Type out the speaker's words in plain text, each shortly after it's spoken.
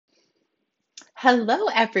Hello,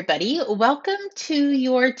 everybody. Welcome to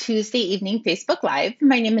your Tuesday evening Facebook Live.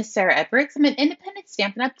 My name is Sarah Edwards. I'm an independent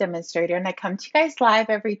Stampin' Up! Demonstrator, and I come to you guys live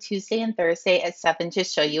every Tuesday and Thursday at 7 to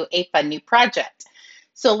show you a fun new project.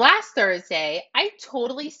 So last Thursday, I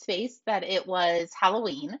totally spaced that it was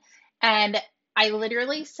Halloween, and I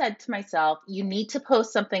literally said to myself, you need to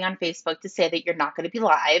post something on Facebook to say that you're not going to be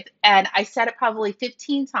live. And I said it probably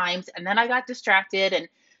 15 times, and then I got distracted and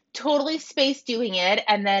totally spaced doing it.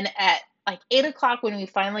 And then at like 8 o'clock when we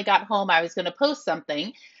finally got home, I was going to post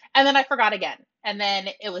something, and then I forgot again. And then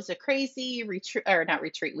it was a crazy retreat, or not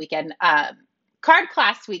retreat weekend, card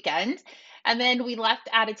class weekend. And then we left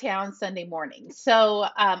out of town Sunday morning. So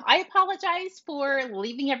I apologize for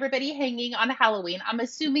leaving everybody hanging on Halloween. I'm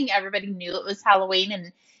assuming everybody knew it was Halloween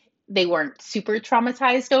and they weren't super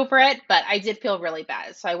traumatized over it, but I did feel really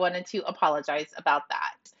bad. So I wanted to apologize about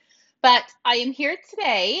that. But I am here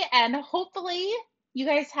today, and hopefully, you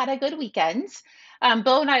guys had a good weekend.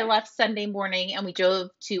 Bo and I left Sunday morning and we drove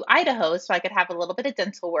to Idaho so I could have a little bit of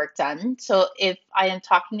dental work done. So if I am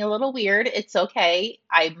talking a little weird, it's okay.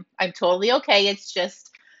 I'm totally okay. It's just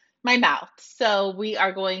my mouth. So we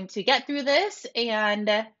are going to get through this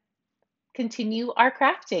and continue our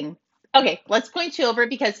crafting. Okay, let's point you over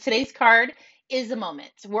because today's card is a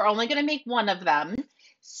moment. We're only going to make one of them.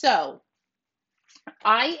 So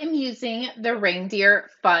I am using the Reindeer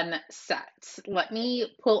Fun Set. Let me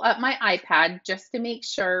pull up my iPad just to make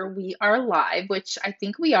sure we are live, which I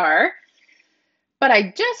think we are, but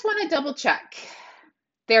I just want to double check.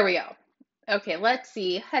 There we go. Okay, let's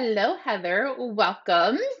see. Hello, Heather.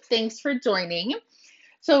 Welcome. Thanks for joining.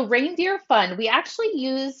 So Reindeer Fun, we actually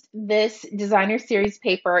used this designer series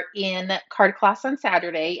paper in card class on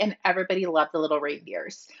Saturday, and everybody loved the little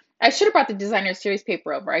reindeers. I should have brought the designer series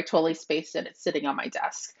paper over. I totally spaced it. It's sitting on my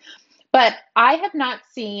desk. But I have not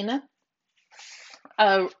seen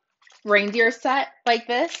a reindeer set like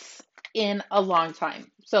this in a long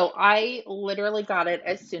time. So I literally got it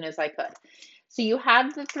as soon as I could. So you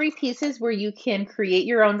have the three pieces where you can create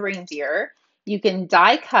your own reindeer. You can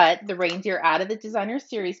die cut the reindeer out of the designer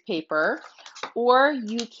series paper, or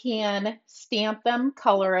you can stamp them,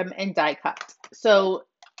 color them, and die cut. So,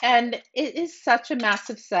 and it is such a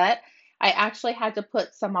massive set. I actually had to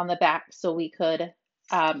put some on the back so we could,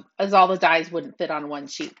 as all the dies wouldn't fit on one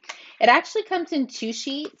sheet. It actually comes in two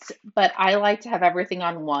sheets, but I like to have everything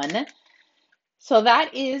on one. So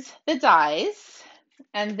that is the dies.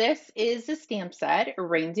 And this is the stamp set,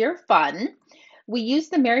 Reindeer Fun. We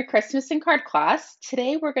used the Merry Christmas in card class.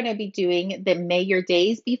 Today we're going to be doing the May Your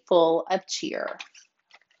Days Be Full of Cheer.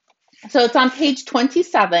 So it's on page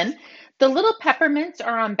 27. The little peppermints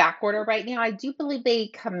are on back order right now. I do believe they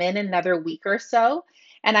come in another week or so.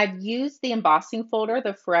 And I've used the embossing folder,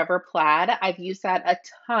 the Forever Plaid. I've used that a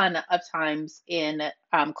ton of times in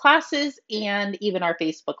classes and even our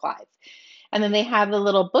Facebook Live. And then they have the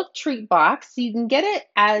little book treat box. So you can get it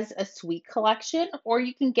as a sweet collection, or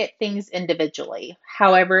you can get things individually,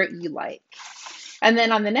 however you like. And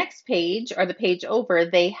then on the next page, or the page over,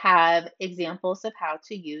 they have examples of how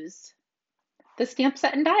to use the stamp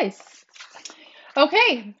set and dies.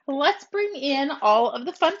 Okay, let's bring in all of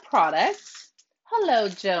the fun products. Hello,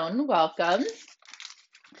 Joan, welcome.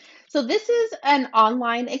 So this is an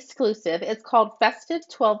online exclusive. It's called Festive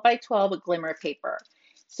 12 by 12 Glimmer Paper.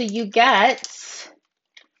 So you get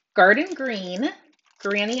Garden Green,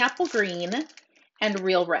 Granny Apple Green, and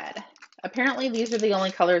Real Red. Apparently these are the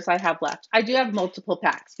only colors I have left. I do have multiple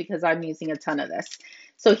packs because I'm using a ton of this.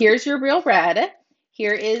 So here's your Real Red.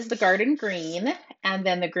 Here is the Garden Green, and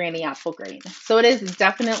then the Granny Apple Green. So it is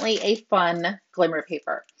definitely a fun glimmer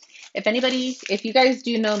paper. If you guys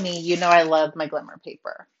do know me, you know I love my glimmer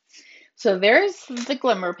paper. So there's the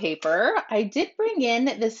glimmer paper. I did bring in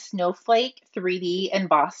this Snowflake 3D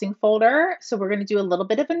embossing folder. So we're going to do a little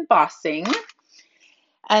bit of embossing.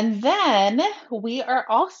 And then we are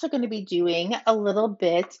also going to be doing a little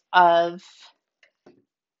bit of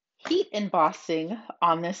heat embossing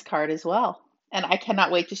on this card as well. And I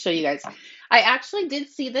cannot wait to show you guys. I actually did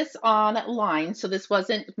see this online, so this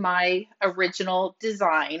wasn't my original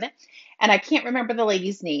design. And I can't remember the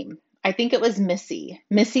lady's name. I think it was Missy.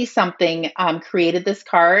 Missy something created this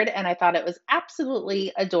card, and I thought it was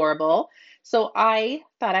absolutely adorable. So I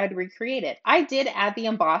thought I would recreate it. I did add the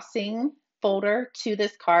embossing folder to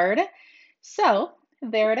this card. So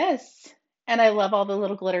there it is. And I love all the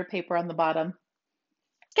little glitter paper on the bottom.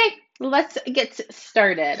 Okay, let's get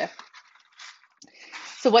started.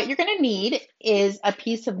 So what you're going to need is a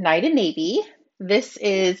piece of Night and Navy. This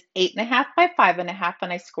is 8.5 by 5.5,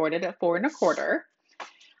 and I scored it at 4 1/4.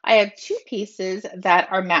 I have two pieces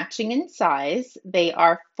that are matching in size. They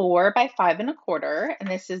are 4 by 5 1/4, and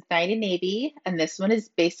this is Night and Navy, and this one is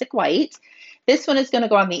Basic White. This one is going to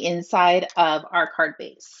go on the inside of our card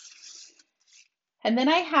base. And then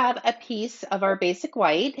I have a piece of our Basic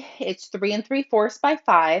White. It's 3 3/4 by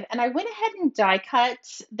 5, and I went ahead and die cut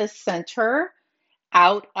the center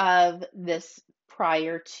out of this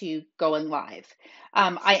prior to going live.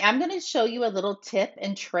 I am going to show you a little tip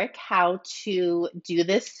and trick how to do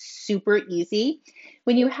this super easy.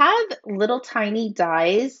 When you have little tiny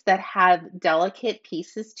dies that have delicate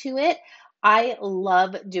pieces to it, I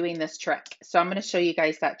love doing this trick. So I'm going to show you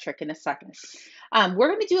guys that trick in a second. We're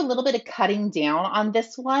going to do a little bit of cutting down on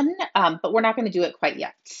this one, but we're not going to do it quite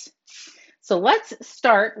yet. So let's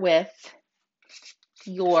start with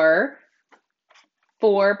your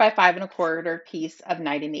 4 by 5 1/4 piece of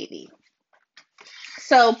Night and Navy.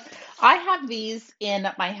 So I have these in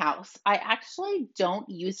my house. I actually don't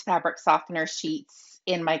use fabric softener sheets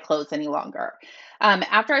in my clothes any longer.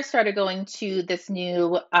 After I started going to this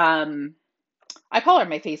new, I call her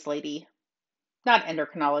my face lady, not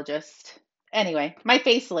endocrinologist. Anyway, my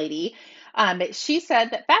face lady, she said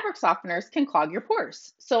that fabric softeners can clog your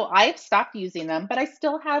pores. So I've stopped using them, but I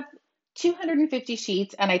still have 250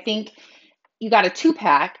 sheets, and I think you got a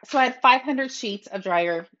 2-pack. So I had 500 sheets of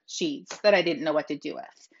dryer sheets that I didn't know what to do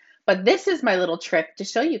with. But this is my little trick to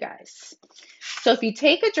show you guys. So if you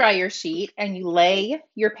take a dryer sheet and you lay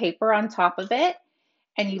your paper on top of it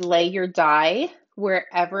and you lay your die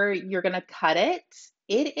wherever you're going to cut it,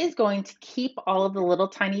 it is going to keep all of the little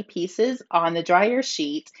tiny pieces on the dryer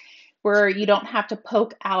sheet where you don't have to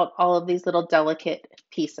poke out all of these little delicate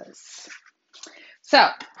pieces. So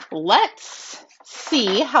let's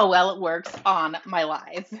see how well it works on my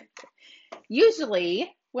live.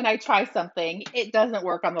 Usually when I try something, it doesn't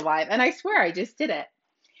work on the live, and I swear I just did it.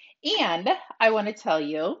 And I want to tell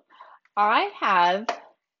you, I have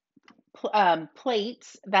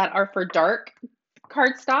plates that are for dark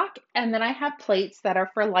cardstock, and then I have plates that are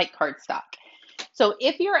for light cardstock. So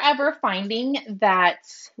if you're ever finding that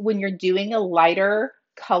when you're doing a lighter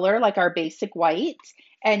color like our Basic White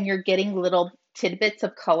and you're getting little tidbits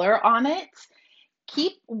of color on it,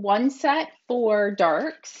 keep one set for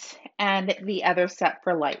darks and the other set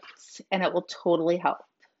for lights, and it will totally help.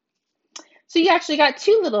 So you actually got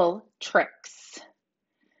two little tricks.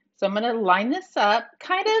 So I'm going to line this up.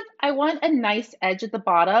 Kind of, I want a nice edge at the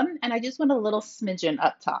bottom, and I just want a little smidgen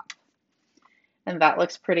up top. And that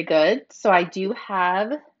looks pretty good. So I do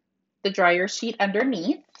have the dryer sheet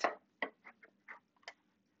underneath.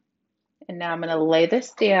 And now I'm going to lay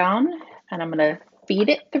this down, and I'm going to feed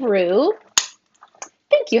it through.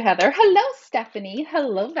 Thank you, Heather. Hello, Stephanie.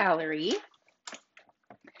 Hello, Valerie.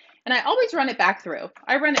 And I always run it back through.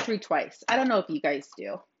 I run it through twice. I don't know if you guys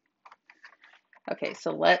do. Okay,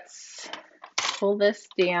 so let's pull this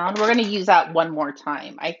down. We're going to use that one more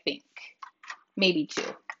time, I think. Maybe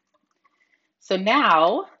two. So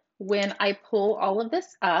now, when I pull all of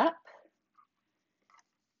this up,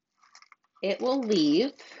 it will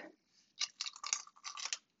leave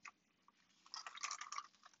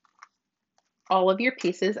all of your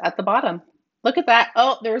pieces at the bottom. Look at that.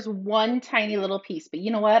 Oh, there's one tiny little piece, but you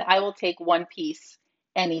know what? I will take one piece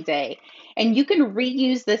any day. And you can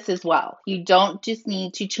reuse this as well. You don't just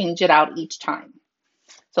need to change it out each time.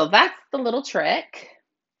 So that's the little trick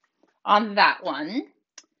on that one.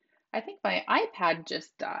 I think my iPad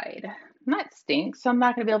just died. That stinks. So I'm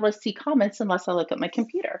not going to be able to see comments unless I look at my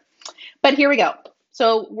computer. But here we go.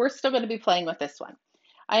 So we're still going to be playing with this one.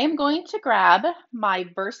 I am going to grab my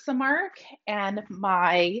Versamark and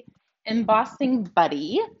my embossing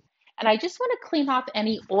buddy, and I just want to clean off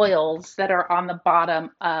any oils that are on the bottom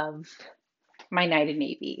of my Night and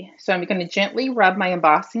Navy. So I'm going to gently rub my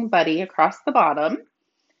embossing buddy across the bottom,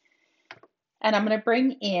 and I'm going to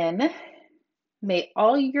bring in, may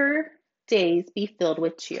all your days be filled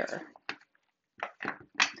with cheer.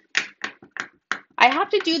 I have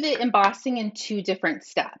to do the embossing in two different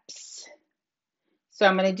steps. So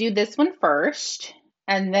I'm going to do this one first,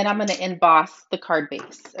 and then I'm going to emboss the card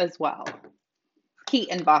base as well. Heat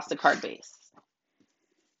emboss the card base.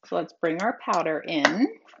 So let's bring our powder in.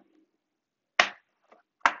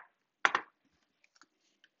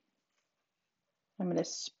 I'm going to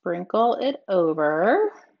sprinkle it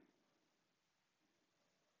over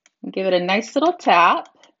and give it a nice little tap.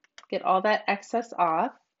 Get all that excess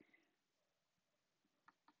off.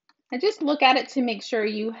 And just look at it to make sure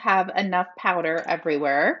you have enough powder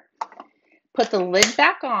everywhere. Put the lid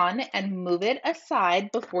back on and move it aside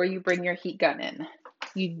before you bring your heat gun in.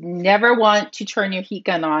 You never want to turn your heat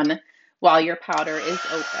gun on while your powder is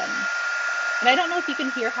open. And I don't know if you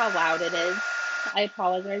can hear how loud it is. I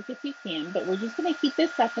apologize if you can, but we're just going to heat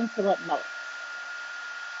this up until it melts.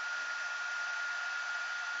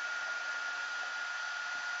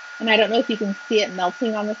 And I don't know if you can see it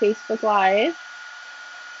melting on the Facebook Live,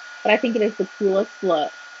 but I think it is the coolest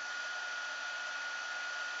look.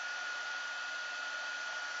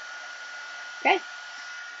 Okay,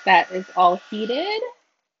 that is all heated.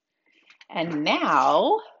 And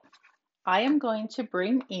now I am going to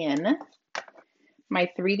bring in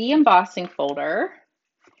my 3D embossing folder.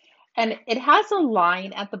 And it has a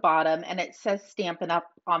line at the bottom and it says Stampin' Up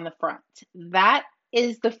on the front. That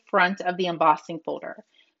is the front of the embossing folder.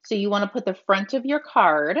 So you want to put the front of your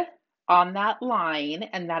card on that line,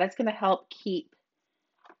 and that is going to help keep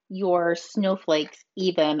your snowflakes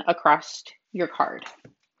even across your card.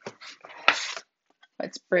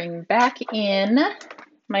 Let's bring back in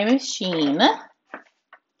my machine.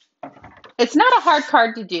 It's not a hard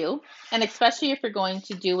card to do, and especially if you're going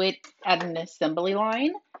to do it at an assembly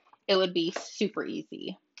line, it would be super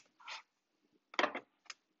easy.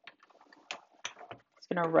 Just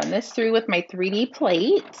going to run this through with my 3D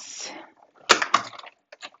plates.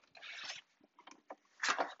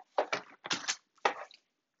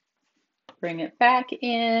 Bring it back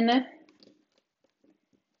in,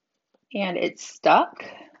 and it's stuck.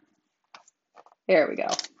 There we go.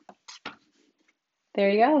 There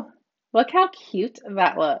you go. Look how cute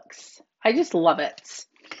that looks. I just love it.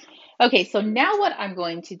 Okay, so now what I'm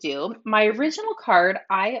going to do, my original card,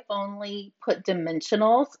 I only put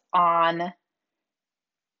dimensionals on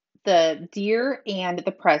the deer and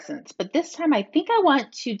the presents, but this time I think I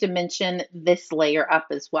want to dimension this layer up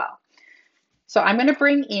as well. So I'm going to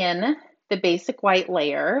bring in the basic white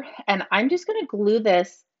layer, and I'm just going to glue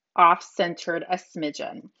this off-centered a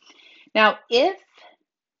smidgen. Now, if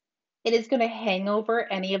it is going to hang over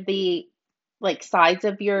any of the sides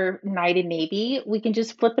of your Night and Navy, we can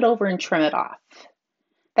just flip it over and trim it off.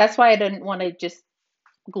 That's why I didn't want to just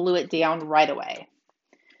glue it down right away.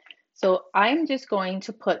 So I'm just going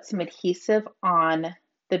to put some adhesive on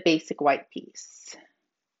the basic white piece.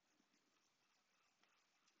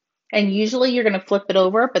 And usually you're going to flip it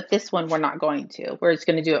over, but this one we're not going to. We're just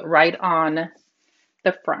going to do it right on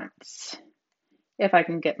the front. If I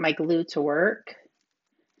can get my glue to work.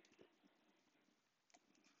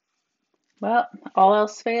 Well, all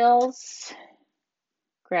else fails.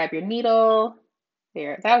 Grab your needle.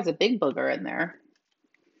 There, that was a big booger in there.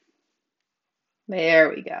 There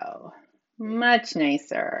we go. Much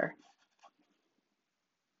nicer.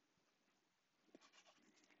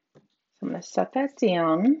 So I'm going to set that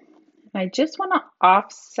down. I just want to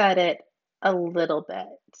offset it a little bit.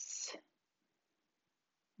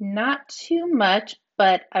 Not too much,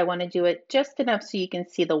 but I want to do it just enough so you can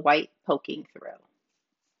see the white poking through.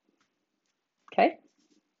 Okay.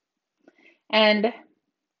 And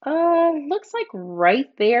looks like right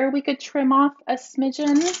there we could trim off a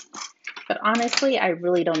smidgen, but honestly, I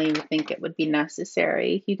really don't even think it would be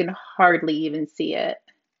necessary. You can hardly even see it.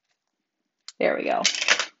 There we go.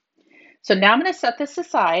 So now I'm going to set this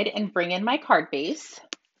aside and bring in my card base.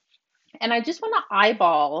 And I just want to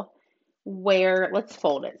eyeball where, let's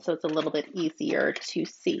fold it so it's a little bit easier to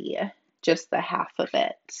see just the half of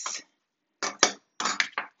it.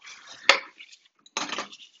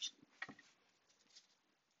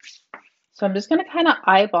 So I'm just going to kind of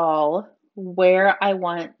eyeball where I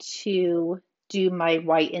want to do my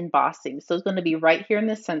white embossing. So it's going to be right here in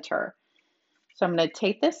the center. So I'm going to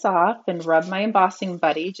take this off and rub my embossing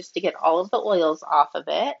buddy just to get all of the oils off of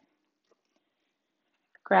it.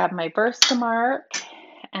 Grab my Versamark,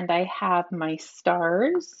 and I have my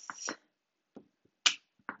stars. So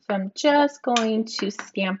I'm just going to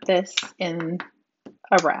stamp this in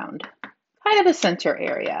around, kind of the center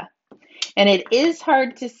area. And it is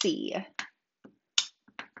hard to see.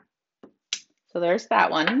 So there's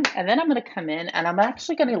that one. And then I'm going to come in and I'm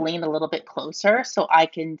actually going to lean a little bit closer so I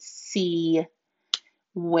can see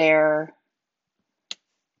where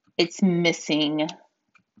it's missing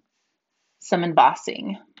some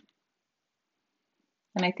embossing.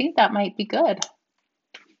 And I think that might be good.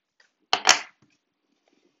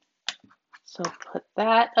 So put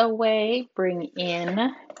that away, bring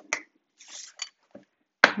in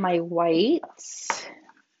my whites.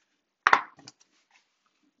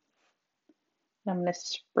 I'm going to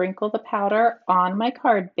sprinkle the powder on my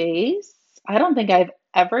card base. I don't think I've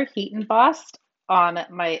ever heat embossed on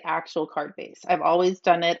my actual card base. I've always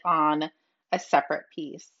done it on a separate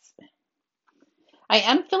piece. I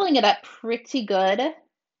am filling it up pretty good,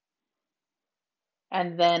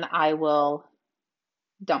 and then I will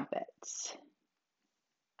dump it.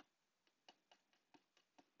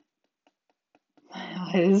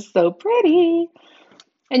 It is so pretty.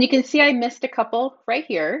 And you can see I missed a couple right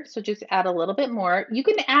here, so just add a little bit more. You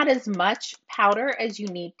can add as much powder as you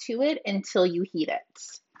need to it until you heat it.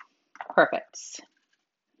 Perfect.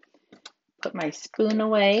 Put my spoon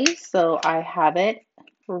away so I have it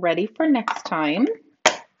ready for next time.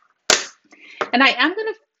 And I am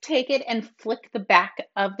going to take it and flick the back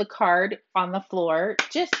of the card on the floor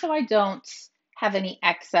just so I don't have any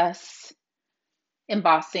excess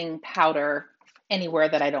embossing powder anywhere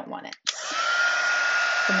that I don't want it.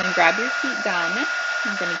 So I'm going to grab your sheet done.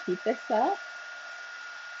 I'm going to keep this up.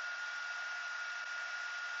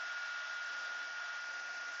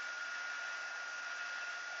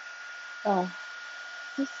 Oh,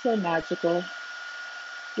 it's so magical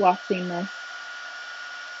watching this.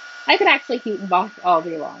 I could actually heat emboss all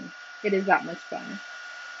day long. It is that much fun.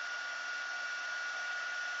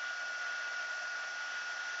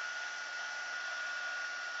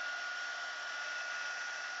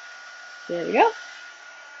 There we go.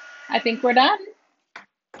 I think we're done.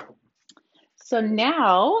 So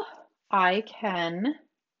now I can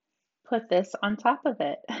put this on top of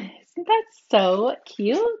it. Isn't that so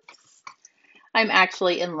cute? I'm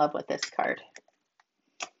actually in love with this card.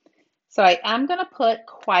 So I am going to put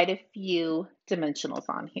quite a few dimensionals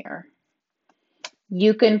on here.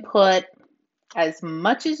 You can put as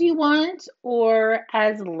much as you want or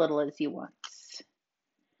as little as you want.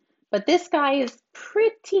 But this guy is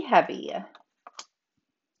pretty heavy.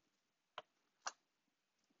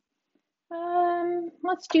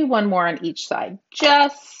 Let's do one more on each side,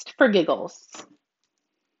 just for giggles.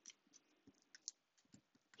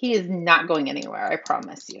 He is not going anywhere, I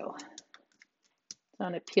promise you. So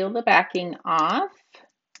I'm going to peel the backing off.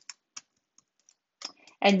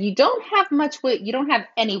 And you don't have much, you don't have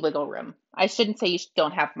any wiggle room. I shouldn't say you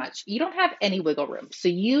don't have much. You don't have any wiggle room. So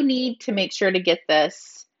you need to make sure to get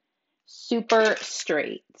this super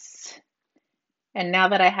straight. And now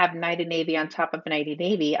that I have Nighty Navy on top of Nighty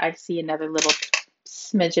Navy, I see another little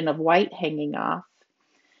smidgen of white hanging off.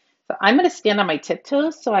 So I'm going to stand on my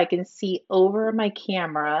tiptoes so I can see over my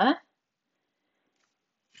camera.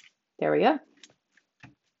 There we go.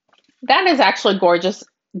 That is actually gorgeous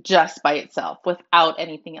just by itself without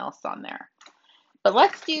anything else on there. But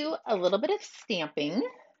let's do a little bit of stamping.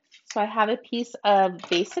 So I have a piece of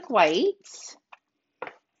basic white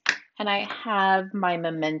and I have my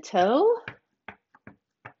memento.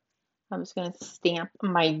 I'm just going to stamp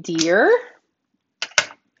my deer.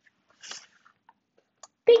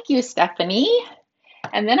 Thank you, Stephanie.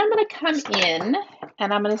 And then I'm going to come in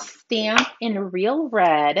and I'm going to stamp in real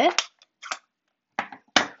red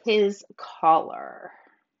his collar.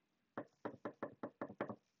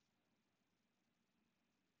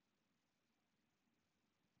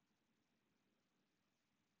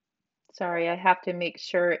 Sorry, I have to make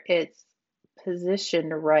sure it's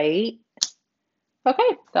positioned right.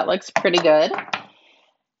 Okay, that looks pretty good.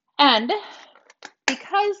 And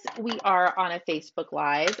because we are on a Facebook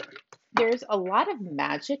Live, there's a lot of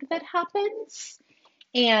magic that happens.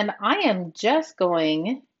 And I am just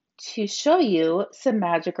going to show you some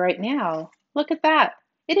magic right now. Look at that.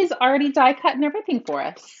 It is already die cut and everything for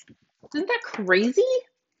us. Isn't that crazy?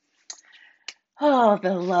 Oh,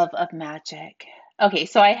 the love of magic. Okay,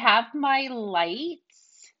 so I have my light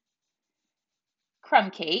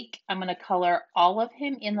crumb cake. I'm going to color all of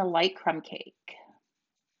him in the light crumb cake.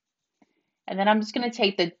 And then I'm just going to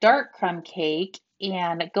take the dark crumb cake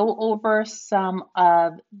and go over some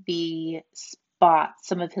of the spots,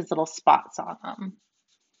 some of his little spots on them.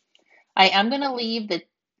 I am going to leave the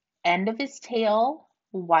end of his tail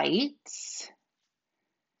white,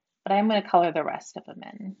 but I'm going to color the rest of him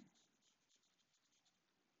in.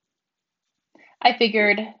 I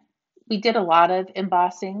figured we did a lot of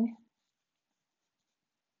embossing,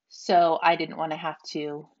 so I didn't want to have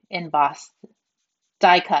to emboss,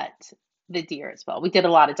 die cut the deer as well. We did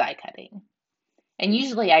a lot of die cutting. And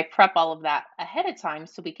usually I prep all of that ahead of time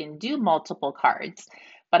so we can do multiple cards,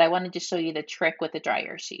 but I wanted to show you the trick with the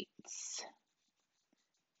dryer sheets.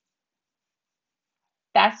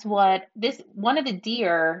 That's what this, one of the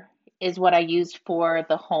deer is what I used for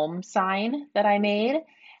the home sign that I made.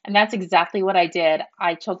 And that's exactly what I did.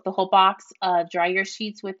 I took the whole box of dryer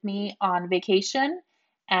sheets with me on vacation,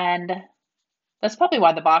 and that's probably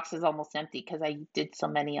why the box is almost empty, because I did so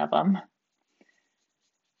many of them.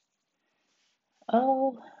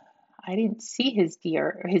 Oh, I didn't see his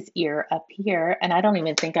deer or his ear up here, and I don't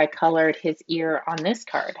even think I colored his ear on this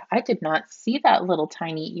card. I did not see that little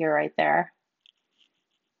tiny ear right there.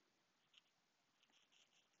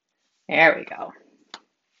 There we go.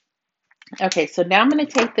 Okay, so now I'm going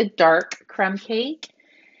to take the dark crumb cake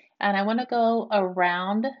and I want to go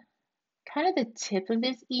around kind of the tip of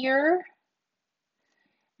his ear.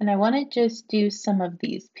 And I want to just do some of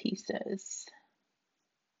these pieces.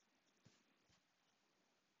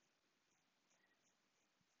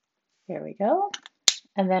 There we go.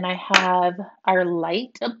 And then I have our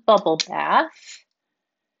light bubble bath,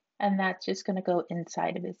 and that's just going to go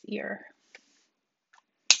inside of his ear.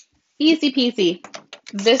 Easy peasy.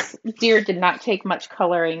 This deer did not take much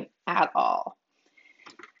coloring at all.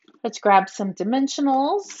 Let's grab some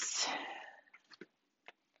dimensionals.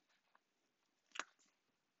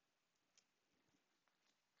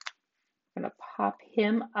 I'm going to pop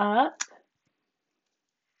him up.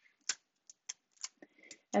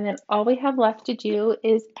 And then all we have left to do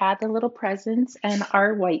is add the little presents and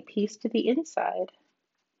our white piece to the inside.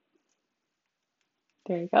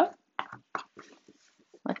 There you go.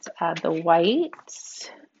 Let's add the whites.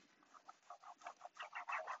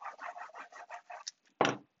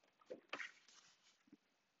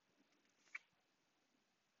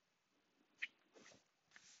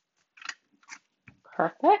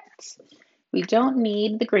 Perfect. We don't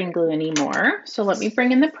need the green glue anymore. So let me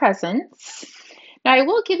bring in the presents. Now I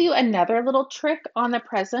will give you another little trick on the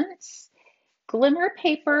presents. Glimmer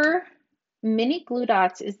paper, mini glue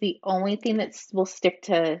dots is the only thing that will stick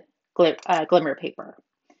to glimmer paper.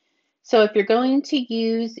 So if you're going to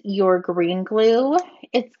use your green glue,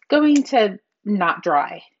 it's going to not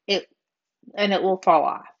dry and it will fall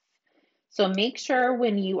off. So make sure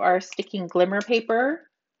when you are sticking glimmer paper,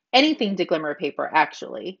 anything to glimmer paper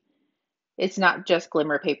actually, it's not just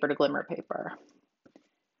glimmer paper to glimmer paper.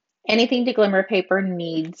 Anything to glimmer paper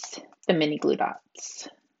needs the mini glue dots.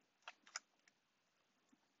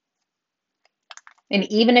 And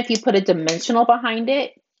even if you put a dimensional behind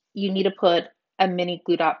it, you need to put a mini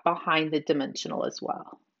glue dot behind the dimensional as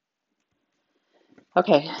well.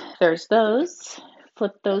 Okay, there's those.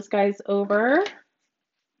 Flip those guys over.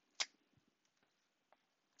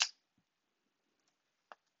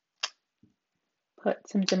 Put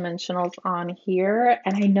some dimensionals on here.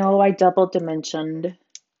 And I know I double dimensioned.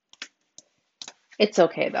 It's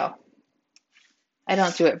okay though. I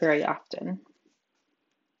don't do it very often.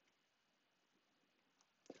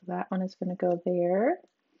 So that one is going to go there.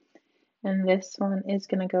 And this one is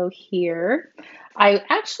going to go here. I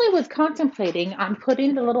actually was contemplating on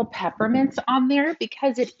putting the little peppermints on there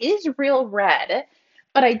because it is real red,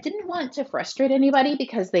 but I didn't want to frustrate anybody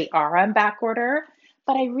because they are on back order.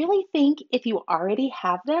 But I really think if you already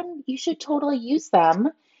have them, you should totally use them.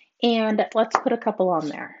 And let's put a couple on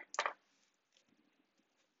there.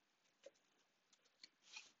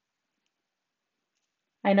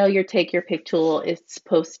 I know your take your pick tool is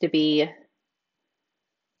supposed to be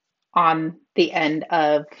on the end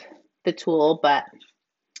of the tool, but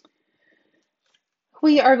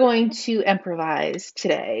we are going to improvise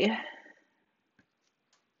today.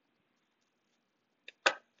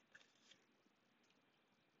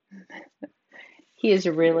 He is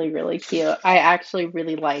really, really cute. I actually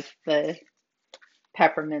really like the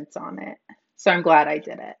peppermints on it. So I'm glad I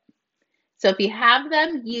did it. So if you have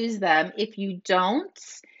them, use them. If you don't,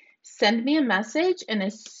 send me a message, and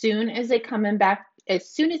as soon as they come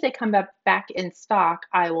back in stock,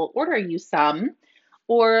 I will order you some,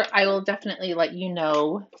 or I will definitely let you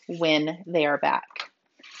know when they are back.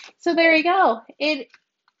 So there you go. It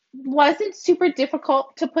wasn't super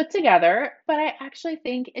difficult to put together, but I actually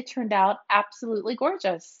think it turned out absolutely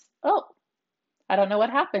gorgeous. Oh, I don't know what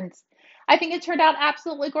happened. I think it turned out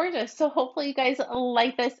absolutely gorgeous. So hopefully you guys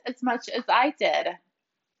like this as much as I did.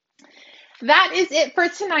 That is it for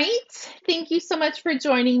tonight. Thank you so much for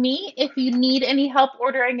joining me. If you need any help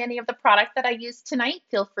ordering any of the product that I used tonight,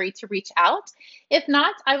 feel free to reach out. If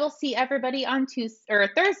not, I will see everybody on Tuesday or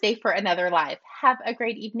Thursday for another live. Have a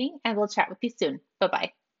great evening, and we'll chat with you soon.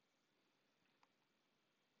 Bye-bye.